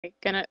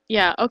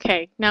Yeah,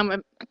 okay. Now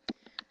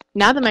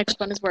the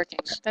microphone is working.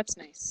 That's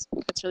nice.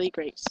 That's really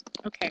great.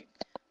 Okay.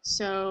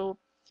 So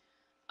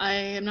I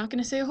am not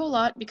going to say a whole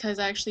lot because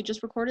I actually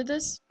just recorded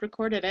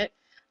it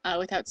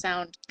without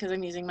sound because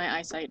I'm using my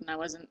eyesight and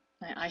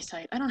my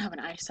eyesight. I don't have an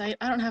eyesight.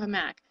 I don't have a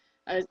Mac.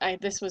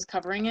 This was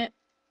covering it,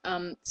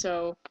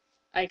 so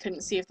I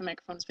couldn't see if the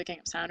microphone was picking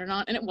up sound or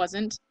not, and it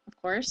wasn't, of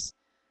course.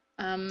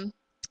 Um,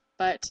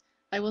 but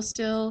I will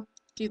still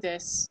do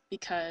this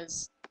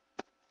because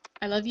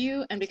I love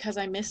you and because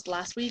I missed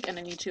last week and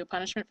I need to a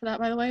punishment for that,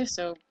 by the way,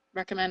 so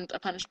recommend a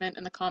punishment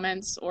in the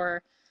comments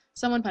or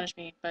someone punish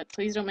me, but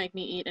please don't make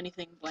me eat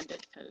anything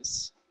blended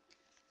because,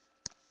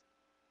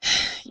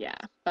 yeah.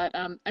 But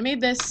I made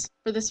this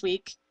for this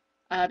week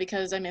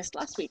because I missed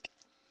last week.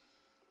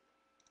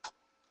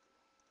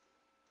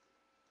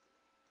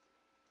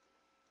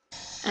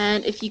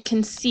 And if you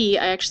can see,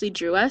 I actually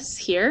drew us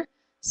here.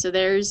 So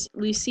there's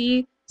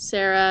Lucy,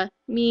 Sarah,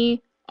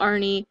 me,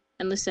 Arnie,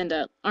 and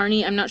Lucinda.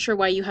 Arnie, I'm not sure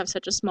why you have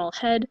such a small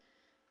head.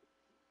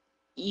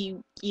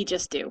 You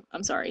just do.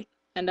 I'm sorry.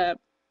 And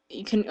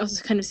you can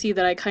also kind of see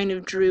that I kind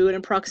of drew an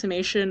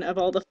approximation of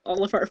all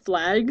of our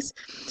flags.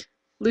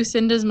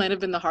 Lucinda's might have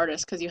been the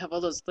hardest because you have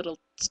all those little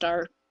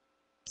stars,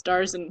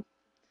 and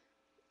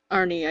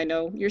Arnie, I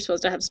know you're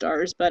supposed to have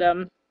stars, but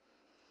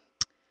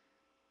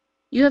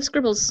you have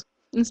scribbles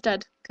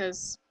instead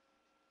because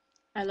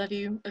I love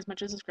you as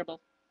much as a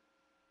scribble.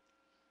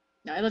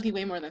 No, I love you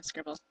way more than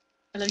scribble.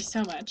 I love you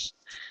so much.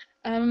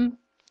 Um,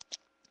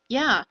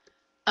 yeah.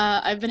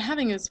 I've been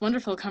having this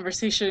wonderful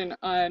conversation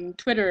on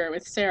Twitter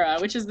with Sarah,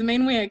 which is the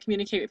main way I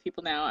communicate with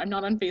people now. I'm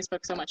not on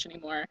Facebook so much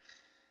anymore.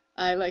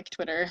 I like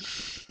Twitter.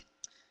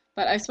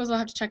 But I suppose I'll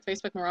have to check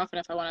Facebook more often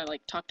if I want to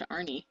like talk to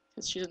Arnie,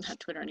 because she doesn't have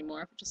Twitter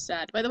anymore, which is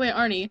sad. By the way,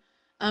 Arnie,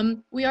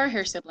 we are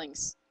hair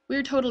siblings.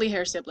 We're totally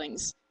hair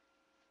siblings.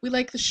 We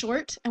like the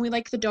short, and we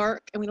like the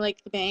dark, and we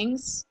like the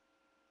bangs.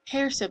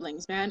 Hair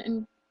siblings, man,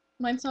 and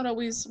mine's not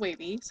always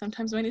wavy.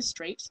 Sometimes mine is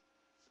straight.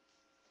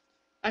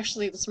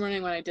 Actually, this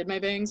morning when I did my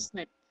bangs,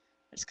 I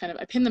just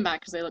I pinned them back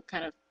because they look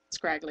kind of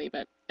scraggly,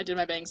 but I did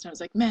my bangs and I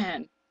was like,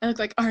 man, I look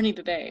like Arnie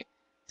today,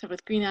 except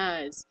with green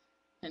eyes,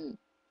 and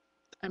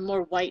I'm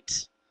more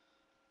white.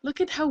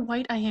 Look at how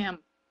white I am.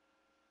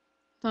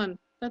 Fun.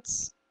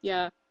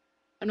 Yeah,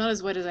 I'm not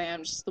as white as I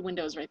am, just the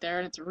window's right there,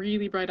 and it's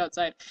really bright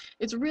outside.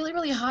 It's really,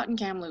 really hot in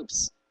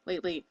Kamloops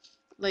lately,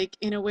 like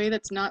in a way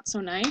that's not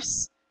so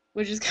nice,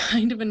 which is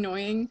kind of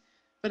annoying,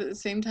 but at the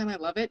same time I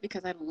love it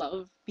because I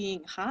love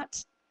being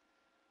hot.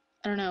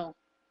 I don't know.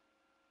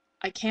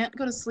 I can't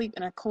go to sleep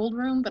in a cold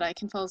room, but I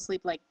can fall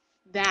asleep like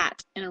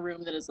that in a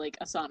room that is like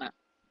a sauna.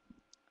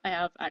 I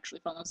have actually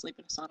fallen asleep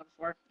in a sauna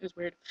before. It was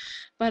weird.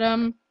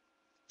 But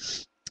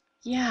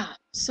yeah.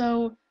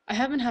 So I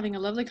have been having a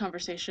lovely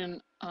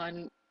conversation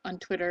on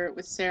Twitter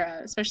with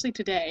Sarah, especially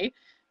today,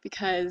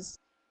 because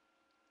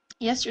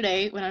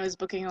yesterday when I was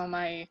booking all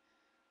my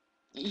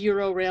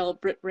Eurorail,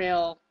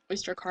 Britrail,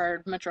 Oyster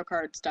card, Metro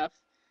card stuff,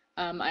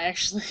 I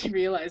actually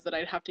realized that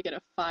I'd have to get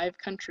a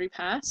 5-country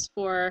pass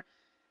for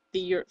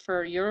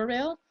for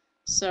Eurorail.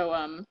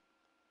 So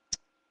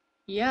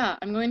yeah,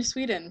 I'm going to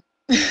Sweden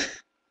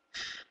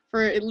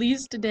for at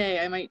least a day.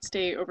 I might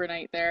stay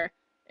overnight there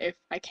if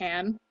I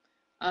can.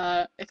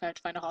 If I have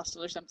to find a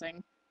hostel or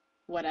something,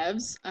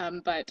 whatevs.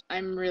 But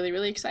I'm really,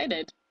 really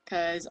excited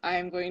because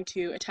I'm going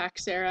to attack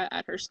Sarah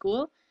at her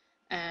school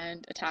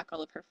and attack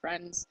all of her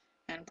friends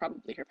and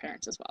probably her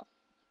parents as well.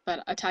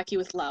 But attack you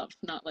with love,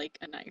 not like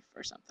a knife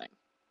or something.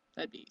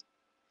 That'd be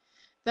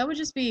that would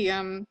just be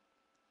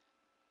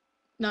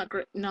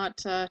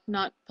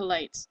not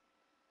polite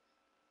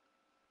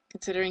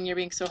considering you're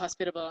being so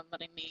hospitable and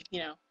letting me,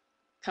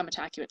 come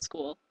attack you at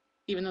school.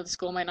 Even though the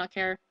school might not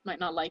care, might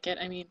not like it.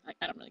 I mean, like,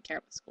 I don't really care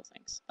what the school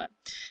thinks. But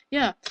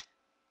yeah,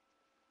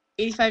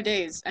 85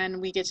 days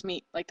and we get to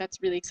meet. Like,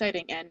 that's really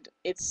exciting. And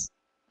it's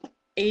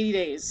 80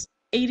 days.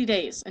 80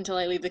 days until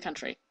I leave the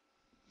country.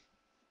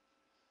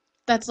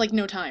 That's like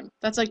no time.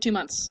 That's like 2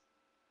 months.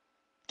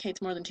 Okay,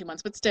 it's more than 2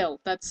 months, but still,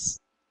 that's.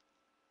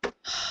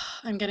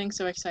 I'm getting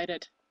so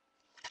excited.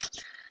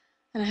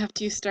 And I have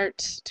to start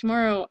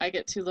tomorrow. I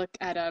get to look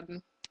at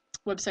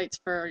websites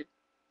for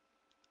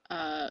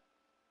uh,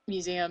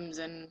 museums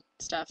and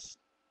stuff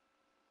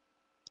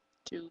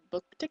to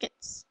book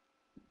tickets.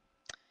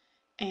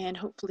 And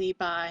hopefully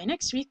by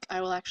next week,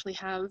 I will actually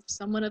have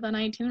somewhat of an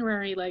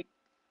itinerary, like,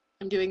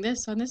 I'm doing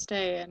this on this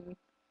day, and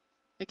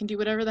I can do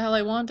whatever the hell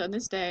I want on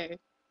this day.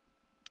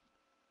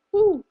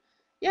 Woo!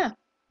 Yeah,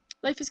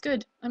 life is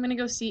good. I'm gonna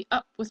go see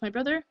Up with my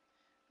brother,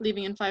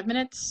 leaving in 5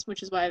 minutes,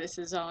 which is why this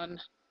is on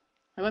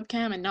my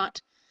webcam and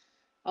not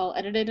all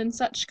edited and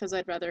such, because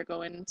I'd rather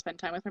go and spend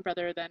time with my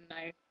brother than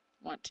I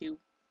want to.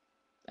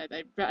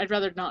 I'd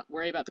rather not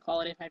worry about the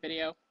quality of my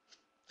video.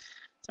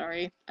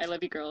 Sorry, I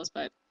love you girls,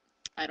 but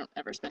I don't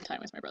ever spend time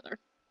with my brother.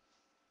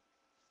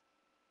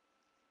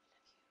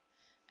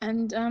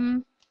 And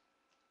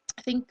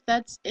I think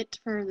that's it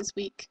for this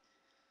week.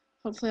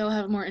 Hopefully I'll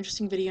have a more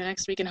interesting video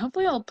next week, and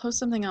hopefully I'll post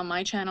something on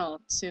my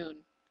channel soon,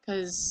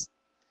 because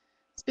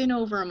it's been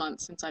over a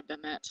month since I've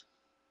done that.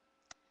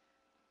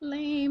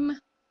 Lame.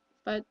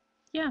 But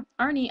yeah,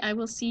 Arnie, I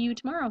will see you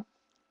tomorrow.